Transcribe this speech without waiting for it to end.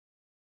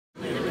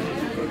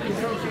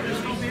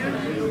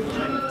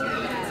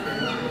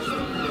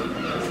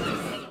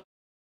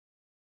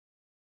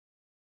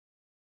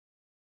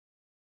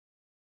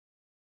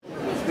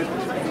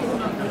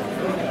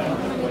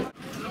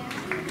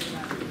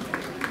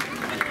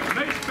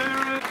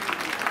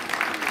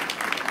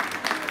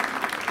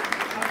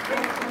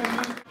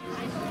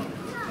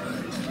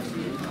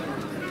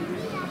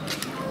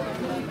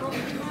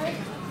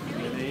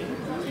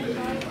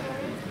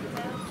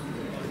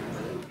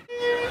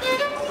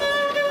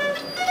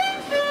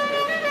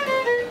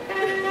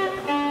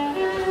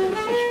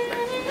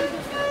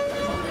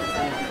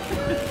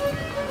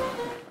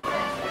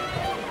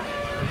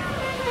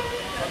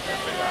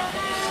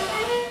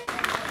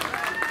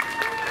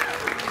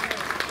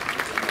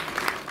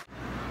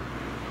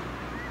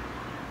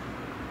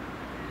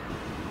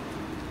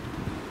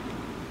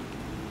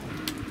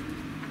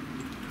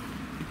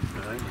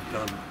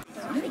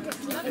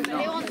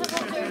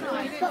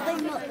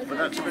But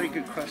that's a very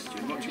good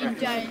question. What do you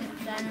reckon?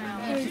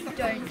 You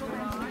don't.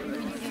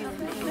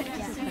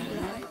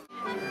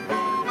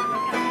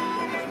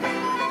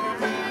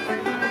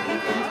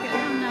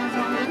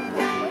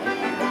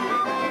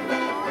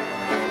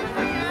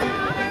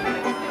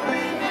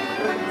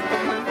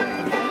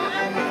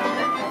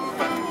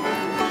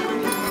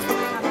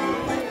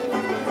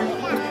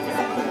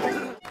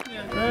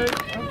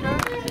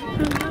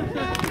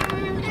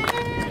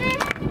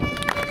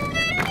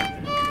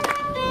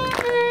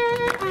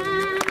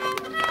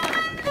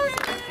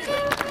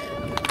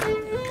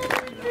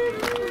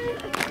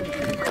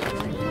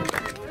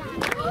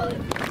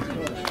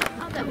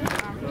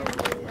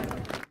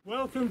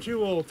 Welcome to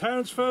you all,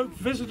 townsfolk,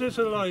 visitors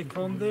alike,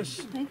 on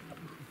this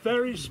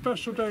very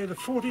special day, the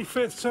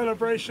 45th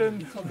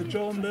celebration of the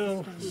John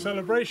Mill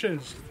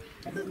celebrations.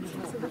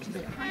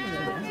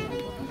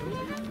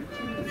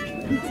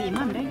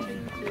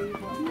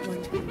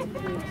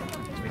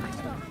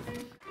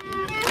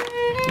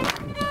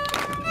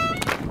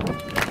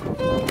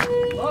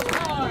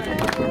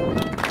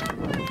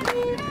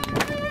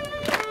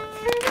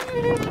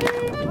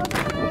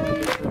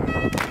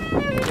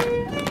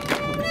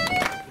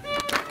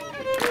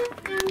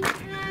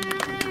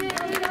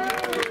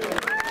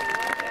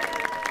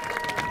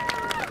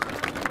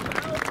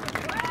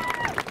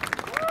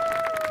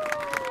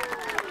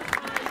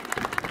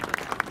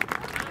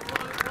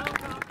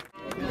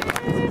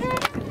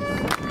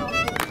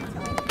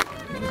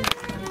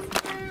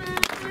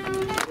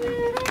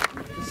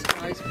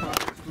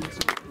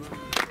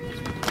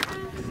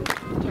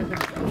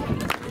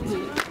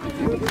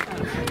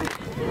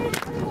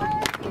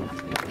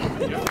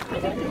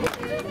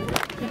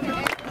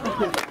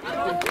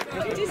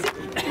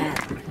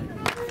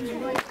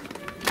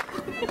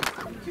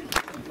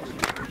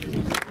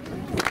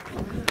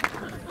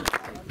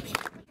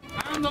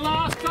 And the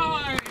last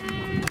time!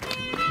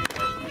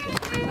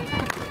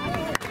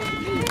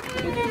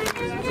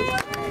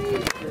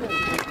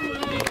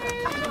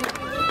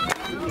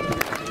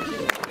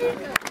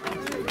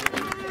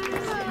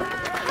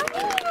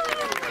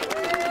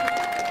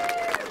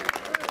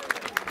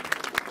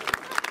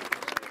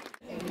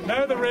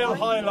 Now the real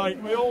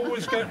highlight, we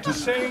always get to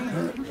sing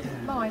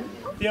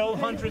the old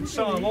 100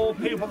 psalm, all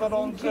people that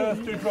on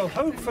earth do dwell.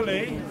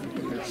 Hopefully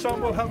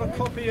some will have a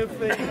copy of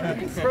the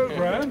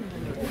programme,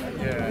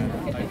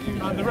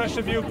 and the rest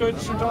of you good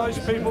St Ives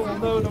people will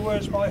know the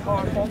words by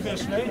heart,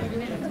 obviously.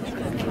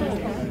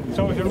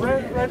 So if you're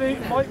ready,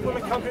 Mike will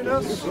accompany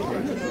us.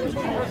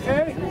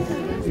 Okay?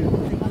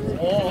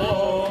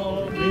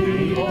 All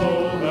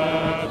people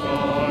that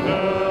on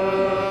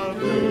earth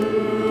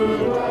do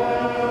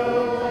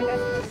dwell,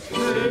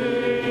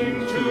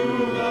 sing to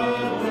the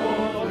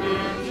Lord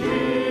in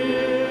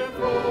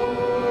cheerful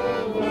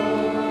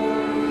words.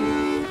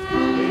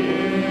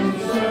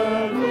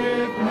 Himself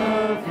with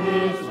mirth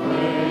His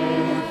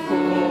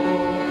faithful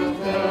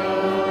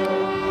tell.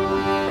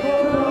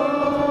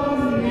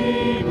 Come ye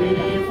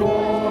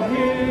before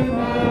Him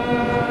and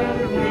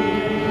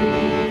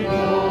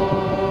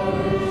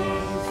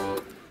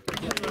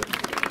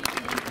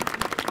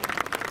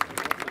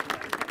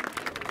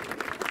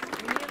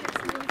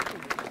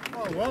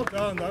well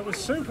done, that was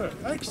super,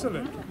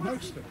 excellent,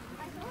 excellent.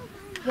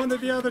 One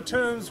of the other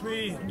terms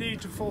we need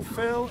to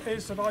fulfil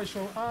is that I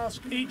shall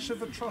ask each of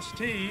the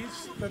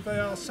trustees that they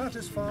are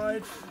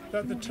satisfied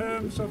that the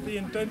terms of the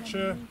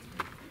indenture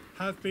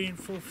have been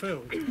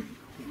fulfilled.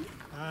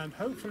 And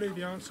hopefully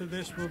the answer to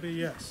this will be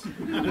yes.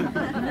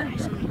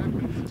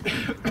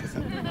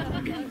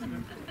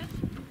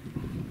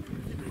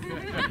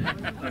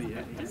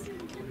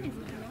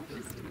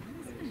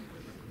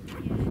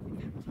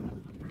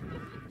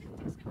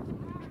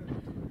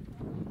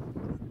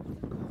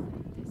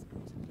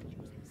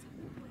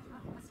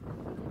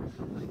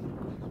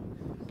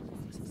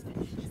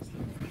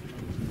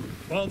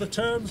 Well, the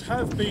terms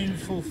have been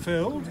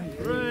fulfilled.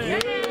 Hooray.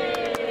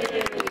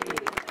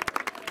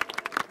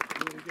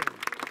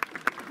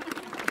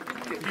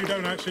 You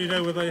don't actually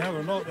know whether they have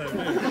or not, though, do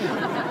you?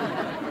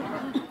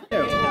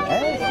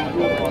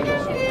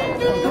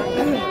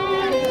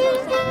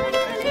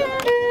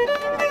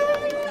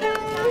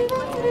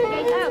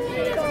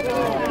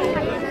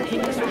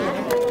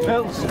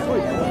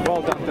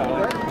 Well done,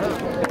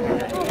 darling.